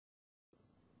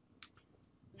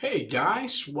Hey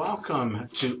guys, welcome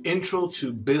to Intro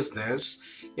to Business,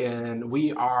 and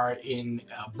we are in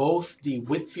both the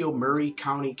Whitfield Murray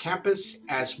County campus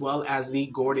as well as the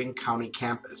Gordon County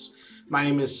campus. My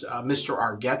name is Mr.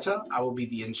 Argueta. I will be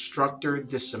the instructor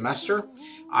this semester.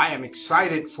 I am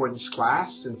excited for this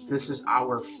class since this is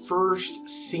our first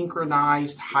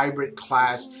synchronized hybrid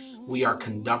class we are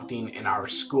conducting in our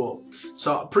school.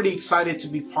 So I'm pretty excited to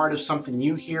be part of something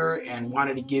new here and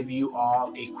wanted to give you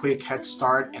all a quick head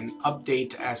start and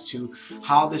update as to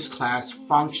how this class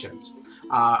functions.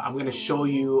 I'm going to show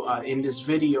you in this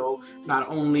video not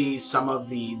only some of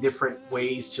the different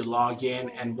ways to log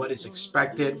in and what is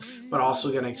expected, but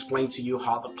also going to explain to you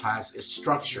how the class is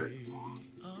structured.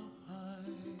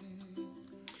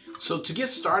 So to get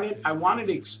started, I wanted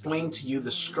to explain to you the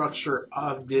structure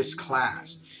of this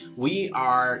class. We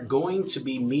are going to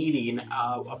be meeting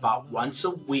about once a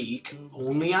week,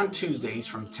 only on Tuesdays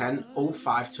from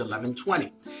 10:05 to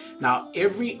 11:20. Now,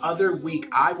 every other week,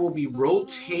 I will be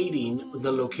rotating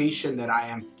the location that I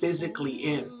am physically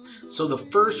in. So the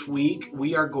first week,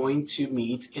 we are going to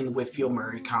meet in Whitfield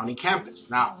Murray County campus.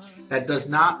 Now, that does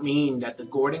not mean that the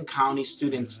Gordon County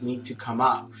students need to come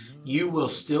up. You will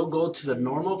still go to the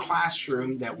normal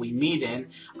classroom that we meet in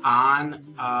on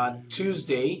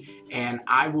Tuesday, and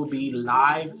I will be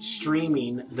live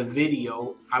streaming the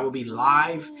video. I will be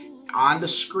live on the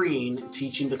screen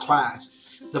teaching the class.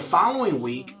 The following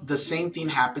week, the same thing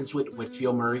happens with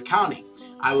Whitfield Murray County.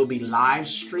 I will be live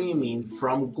streaming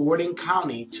from Gordon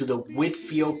County to the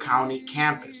Whitfield County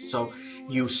campus. So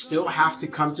you still have to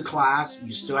come to class.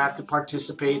 You still have to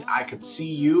participate. I could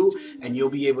see you and you'll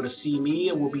be able to see me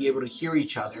and we'll be able to hear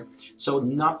each other. So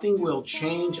nothing will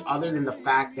change other than the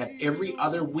fact that every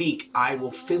other week I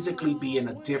will physically be in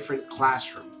a different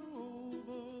classroom.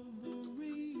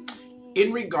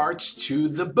 In regards to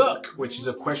the book, which is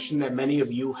a question that many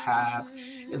of you have,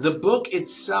 the book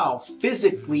itself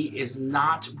physically is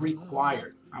not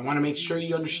required. I want to make sure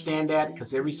you understand that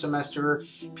because every semester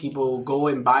people go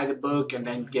and buy the book and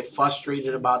then get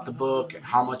frustrated about the book and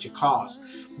how much it costs.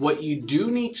 What you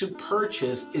do need to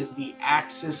purchase is the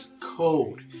access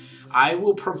code. I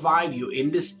will provide you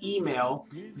in this email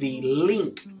the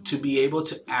link to be able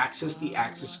to access the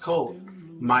access code.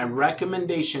 My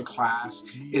recommendation class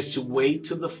is to wait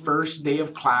till the first day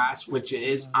of class, which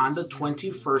is on the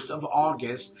 21st of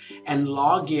August, and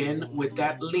log in with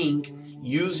that link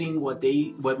using what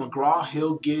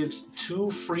McGraw-Hill gives 2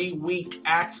 free week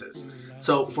access.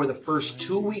 So for the first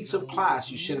 2 weeks of class,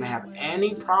 you shouldn't have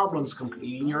any problems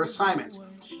completing your assignments.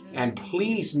 And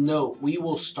please note, we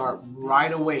will start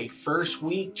right away. First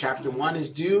week, chapter 1 is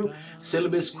due,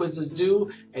 syllabus quiz is due,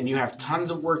 and you have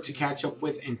tons of work to catch up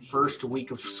with in first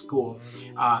week of school.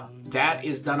 That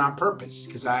is done on purpose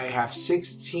because I have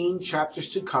 16 chapters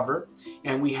to cover,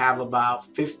 and we have about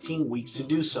 15 weeks to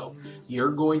do so.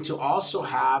 You're going to also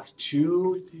have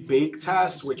 2 big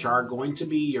tests, which are going to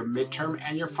be your midterm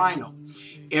and your final.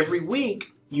 Every week,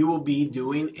 you will be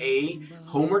doing a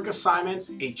homework assignment,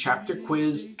 a chapter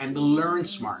quiz, and the Learn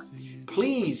Smart.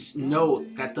 Please note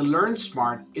that the Learn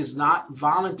Smart is not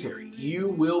voluntary. You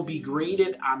will be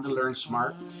graded on the Learn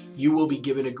Smart. You will be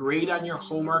given a grade on your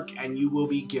homework, and you will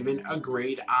be given a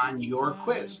grade on your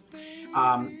quiz.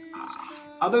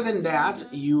 Other than that,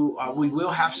 we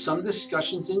will have some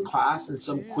discussions in class and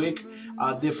some quick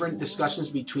different discussions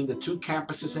between the 2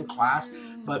 campuses in class,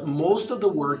 but most of the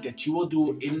work that you will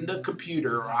do in the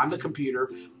computer or on the computer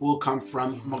will come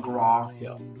from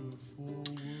McGraw-Hill.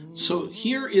 So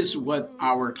here is what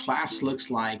our class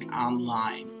looks like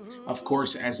online. Of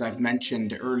course, as I've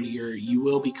mentioned earlier, you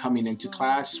will be coming into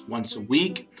class once a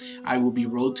week. I will be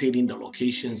rotating the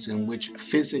locations in which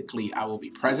physically I will be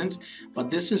present,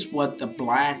 but this is what the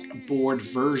Blackboard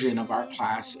version of our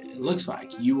class looks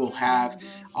like. You will have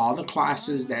all the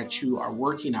classes that you are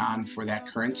working on for that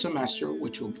current semester,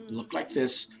 which will look like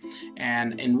this,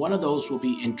 and in one of those will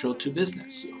be Intro to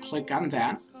Business. So click on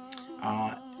that.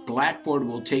 Blackboard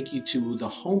will take you to the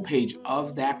homepage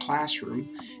of that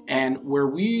classroom, and where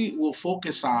we will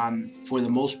focus on for the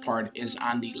most part is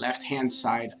on the left hand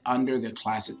side under the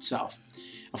class itself.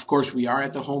 Of course, we are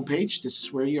at the homepage. This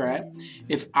is where you're at.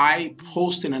 If I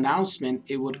post an announcement,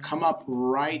 it would come up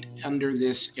right under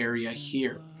this area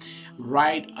here,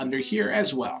 right under here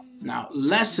as well. Now,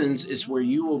 lessons is where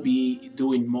you will be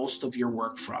doing most of your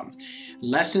work from.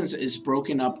 Lessons is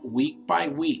broken up week by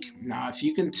week. Now, if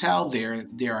you can tell there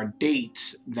are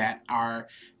dates that are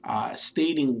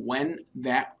stating when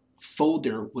that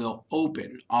folder will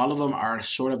open. All of them are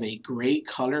sort of a gray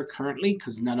color currently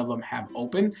because none of them have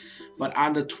opened. But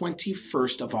on the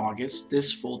 21st of August,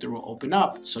 this folder will open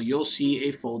up. So you'll see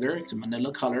a folder. It's a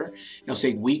manila color. It'll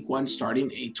say week 1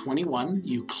 starting 8/21.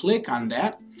 You click on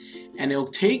that and it'll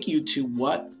take you to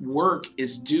what work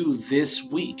is due this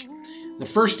week. The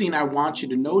first thing I want you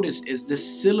to notice is the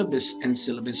syllabus and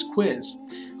syllabus quiz.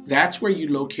 That's where you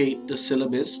locate the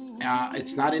syllabus.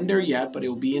 It's not in there yet, but it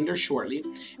will be in there shortly.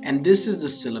 And this is the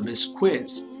syllabus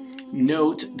quiz.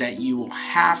 Note that you will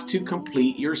have to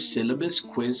complete your syllabus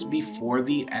quiz before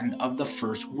the end of the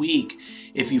first week.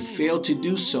 If you fail to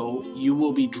do so, you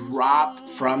will be dropped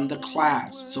from the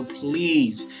class. So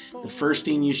please, the first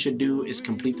thing you should do is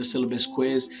complete the syllabus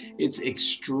quiz. It's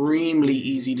extremely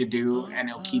easy to do and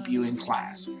it'll keep you in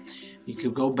class. You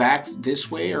could go back this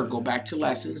way or go back to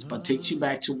lessons, but takes you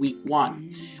back to week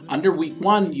 1. Under week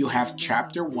 1, you have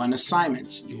chapter 1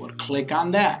 assignments. You will click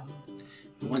on that.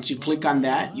 Once you click on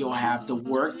that, you'll have the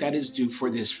work that is due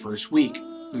for this first week.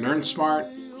 Learn Smart,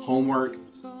 homework,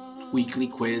 weekly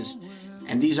quiz,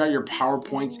 and these are your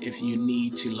PowerPoints if you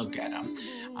need to look at them.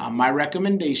 My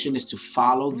recommendation is to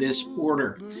follow this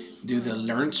order. Do the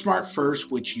Learn Smart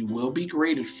first, which you will be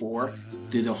graded for,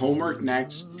 do the homework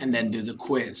next, and then do the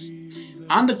quiz.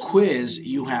 On the quiz,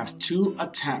 you have 2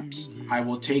 attempts. I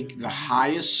will take the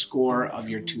highest score of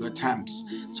your 2 attempts.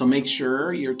 So make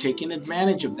sure you're taking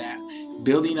advantage of that.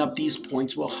 Building up these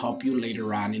points will help you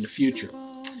later on in the future.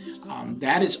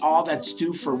 That is all that's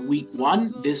due for week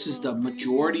 1. This is the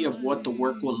majority of what the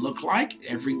work will look like.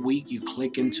 Every week you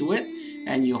click into it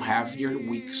and you'll have your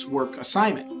week's work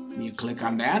assignment. You click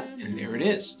on that and there it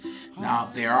is. Now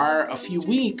there are a few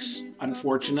weeks,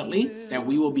 unfortunately, that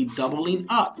we will be doubling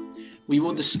up. We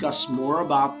will discuss more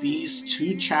about these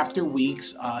 2 chapter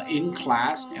weeks in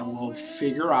class, and we'll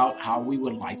figure out how we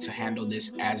would like to handle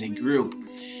this as a group.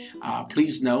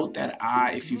 Please note that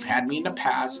if you've had me in the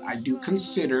past, I do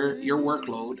consider your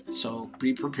workload, so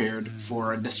be prepared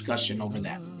for a discussion over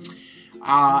that.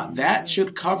 That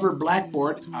should cover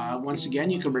Blackboard. Once again,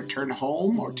 you can return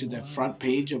home or to the front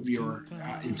page of your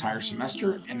entire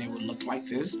semester, and it will look like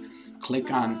this.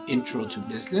 Click on Intro to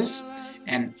Business,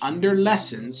 and under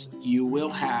Lessons, you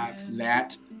will have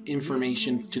that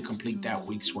information to complete that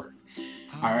week's work.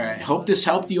 All right, hope this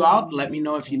helped you out. Let me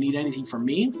know if you need anything from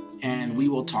me, and we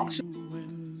will talk soon.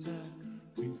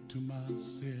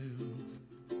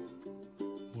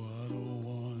 What a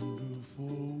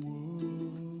wonderful